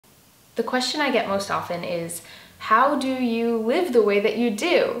The question I get most often is, how do you live the way that you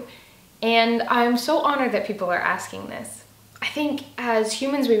do? And I'm so honored that people are asking this. I think as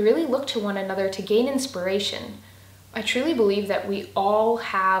humans, we really look to one another to gain inspiration. I truly believe that we all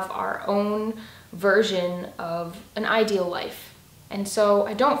have our own version of an ideal life. And so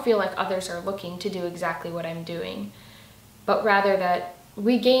I don't feel like others are looking to do exactly what I'm doing, but rather that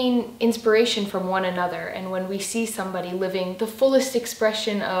we gain inspiration from one another, and when we see somebody living the fullest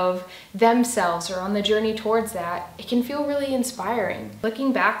expression of themselves or on the journey towards that, it can feel really inspiring.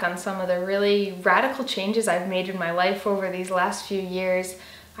 Looking back on some of the really radical changes I've made in my life over these last few years,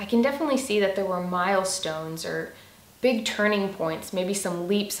 I can definitely see that there were milestones or big turning points, maybe some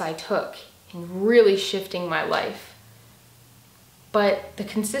leaps I took in really shifting my life. But the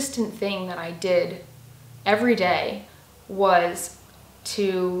consistent thing that I did every day was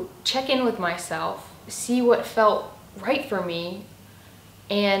to check in with myself, see what felt right for me,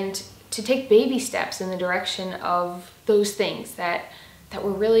 and to take baby steps in the direction of those things that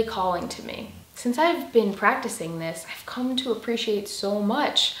were really calling to me. Since I've been practicing this, I've come to appreciate so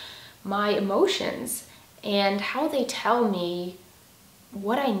much my emotions and how they tell me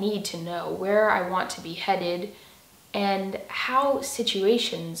what I need to know, where I want to be headed, and how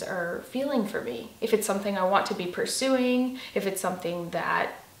situations are feeling for me. If it's something I want to be pursuing, if it's something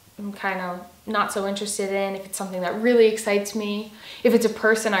that I'm kind of not so interested in, if it's something that really excites me, if it's a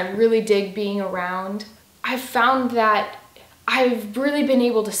person I really dig being around. I've found that I've really been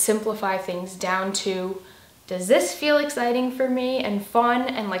able to simplify things down to, does this feel exciting for me and fun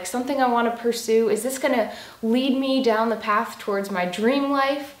and like something I want to pursue? Is this gonna lead me down the path towards my dream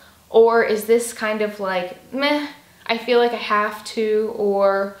life? Or is this kind of like, meh, I feel like I have to,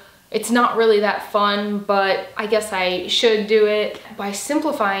 or it's not really that fun, but I guess I should do it. By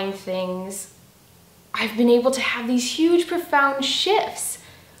simplifying things, I've been able to have these huge, profound shifts.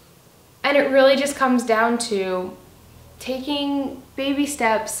 And it really just comes down to taking baby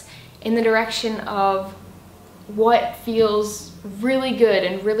steps in the direction of what feels really good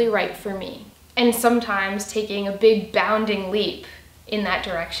and really right for me. And sometimes taking a big bounding leap in that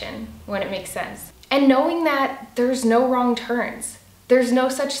direction when it makes sense. And knowing that there's no wrong turns. There's no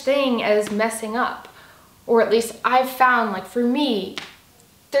such thing as messing up. Or at least I've found, like for me,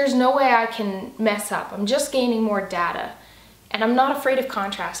 there's no way I can mess up. I'm just gaining more data. And I'm not afraid of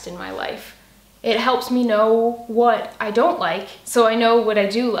contrast in my life. It helps me know what I don't like, so I know what I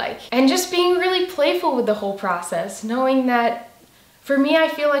do like. And just being really playful with the whole process, knowing that for me, I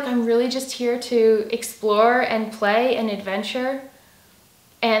feel like I'm really just here to explore and play and adventure.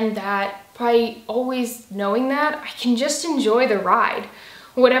 And that by always knowing that, I can just enjoy the ride,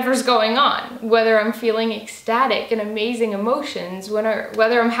 whatever's going on, whether I'm feeling ecstatic and amazing emotions,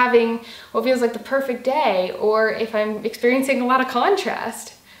 whether I'm having what feels like the perfect day, or if I'm experiencing a lot of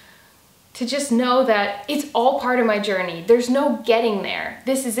contrast. To just know that it's all part of my journey. There's no getting there.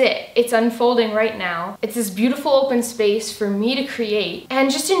 This is it. It's unfolding right now. It's this beautiful open space for me to create, and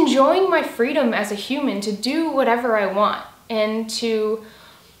just enjoying my freedom as a human to do whatever I want and to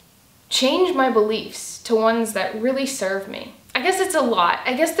change my beliefs to ones that really serve me. I guess it's a lot.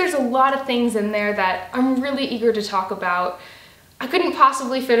 I guess there's a lot of things in there that I'm really eager to talk about. I couldn't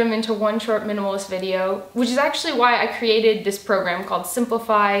possibly fit them into one short minimalist video, which is actually why I created this program called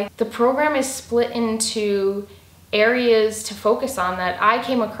Simplify. The program is split into areas to focus on that I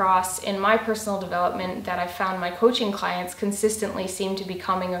came across in my personal development that I found my coaching clients consistently seem to be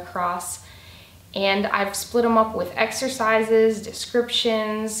coming across. And I've split them up with exercises,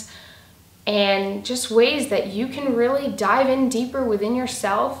 descriptions, and just ways that you can really dive in deeper within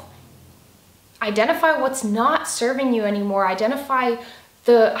yourself, identify what's not serving you anymore, identify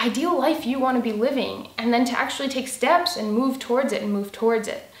the ideal life you want to be living, and then to actually take steps and move towards it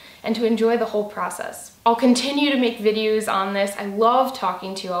and to enjoy the whole process. I'll continue to make videos on this. I love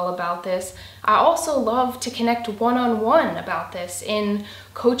talking to you all about this. I also love to connect one-on-one about this in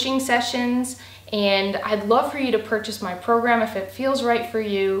coaching sessions, and I'd love for you to purchase my program if it feels right for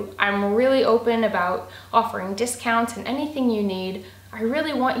you. I'm really open about offering discounts and anything you need. I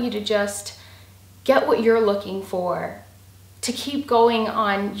really want you to just get what you're looking for to keep going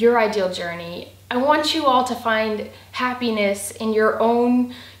on your ideal journey. I want you all to find happiness in your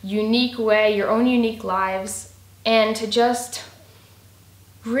own unique way, your own unique lives, and to just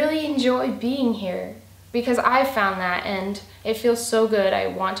really enjoy being here, because I've found that and it feels so good. I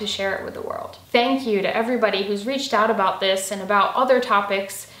want to share it with the world. Thank you to everybody who's reached out about this and about other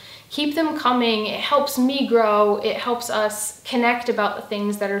topics. Keep them coming. It helps me grow. It helps us connect about the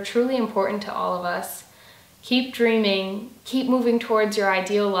things that are truly important to all of us. Keep dreaming. Keep moving towards your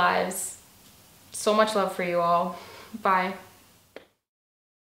ideal lives. So much love for you all. Bye.